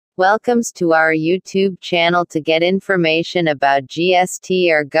Welcomes to our YouTube channel. To get information about GST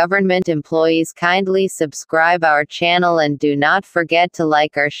or government employees, kindly subscribe our channel and do not forget to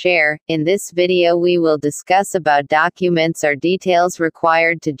like or share. In this video we will discuss about documents or details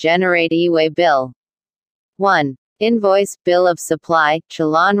required to generate e-way bill. 1. Invoice, bill of supply,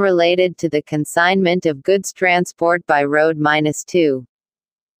 challan related to the consignment of goods transport by road. -2.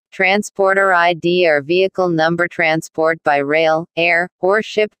 Transporter ID or vehicle number, transport by rail, air, or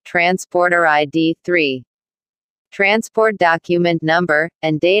ship, transporter ID. 3. Transport document number,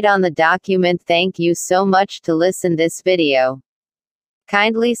 and date on the document. Thank you so much to listen this video.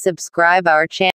 Kindly subscribe our channel.